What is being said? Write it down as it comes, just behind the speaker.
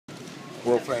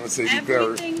World famous Sadie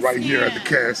Berry, right here at the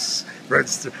cash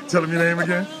register. Tell them your name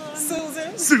again.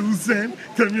 Susan. Susan.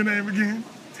 Tell them your name again.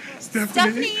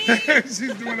 Stephanie.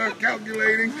 She's doing her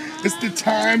calculating. It's the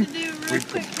time. We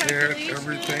prepared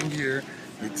everything here.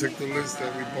 We took the list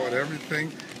that we bought everything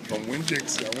from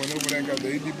Winn-Dixie. I went over there and got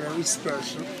the A.D. Berry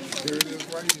special. Here it is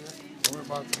right here. And we're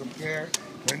about to compare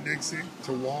Winn-Dixie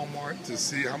to Walmart to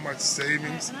see how much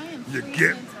savings you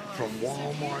get from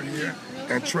Walmart here.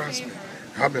 And trust me,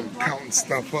 I've been counting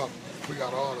stuff up. We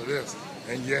got all of this.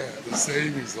 And yeah, the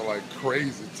savings are like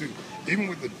crazy too. Even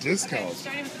with the discounts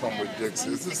from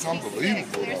Winn-Dixie, it's just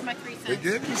unbelievable though. They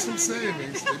gave me some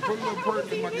savings. They put a little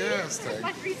perk in my gas tank.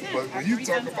 But when you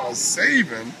talk about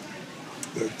saving,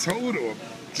 the total,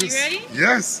 just, you ready?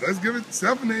 Yes, let's give it to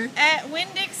Stephanie. At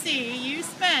Winn-Dixie, you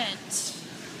spent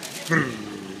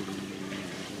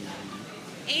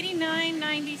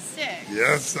 $89.96.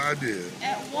 Yes, I did.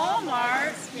 At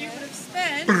Walmart, you would have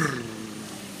spent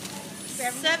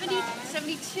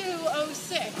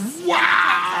 $72.06.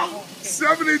 Wow!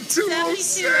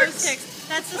 $72.06.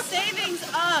 That's a savings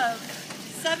of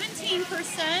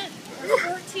 17%,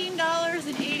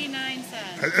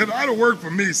 $14.89. And that'll work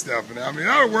for me, Stephanie. I mean,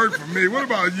 that'll work for me. What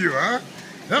about you, huh?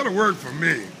 That'll work for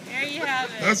me. There you have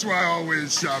it. That's why I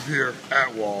always shop here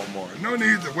at Walmart. No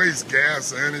need to waste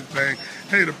gas or anything.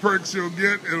 Hey, the perks you'll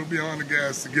get, it'll be on the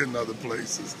gas to get in other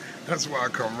places. That's why I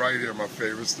come right here, my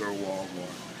favorite store,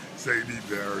 Walmart. Sadie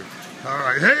Berry. All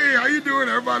right. Hey, how you doing?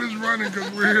 Everybody's running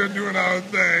because we're here doing our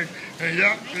thing. And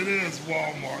yep, it is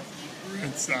Walmart. We're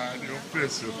inside, the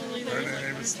official. Her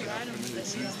name is Stephanie.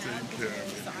 She's taking care of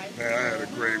me. Man, I had a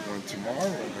great one tomorrow.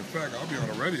 In fact, I'll be on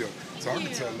the radio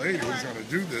talking to a lady who's going to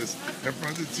do this in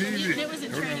front of the TV.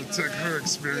 And we're going to check her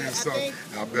experience. So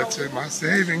I bet you my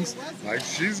savings, like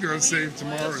she's going to save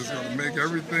tomorrow, is going to make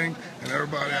everything and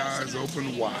everybody's eyes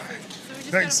open wide.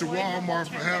 Thanks to Walmart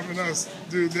for having us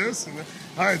do this, and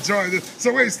I enjoyed this.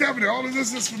 So wait, Stephanie, all of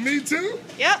this is for me too?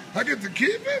 Yep. I get to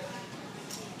keep it?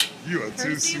 You are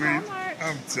too sweet. Walmart.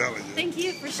 I'm telling you. Thank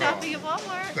you for shopping at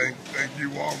Walmart. Thank you,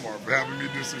 Walmart, for having me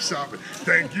do some shopping.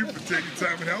 Thank you for taking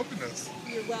time and helping us.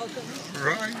 You're welcome.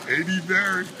 Right, A.D.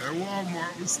 Berry at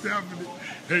Walmart with Stephanie.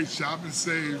 Hey, shop and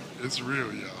save. It's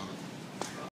real, y'all.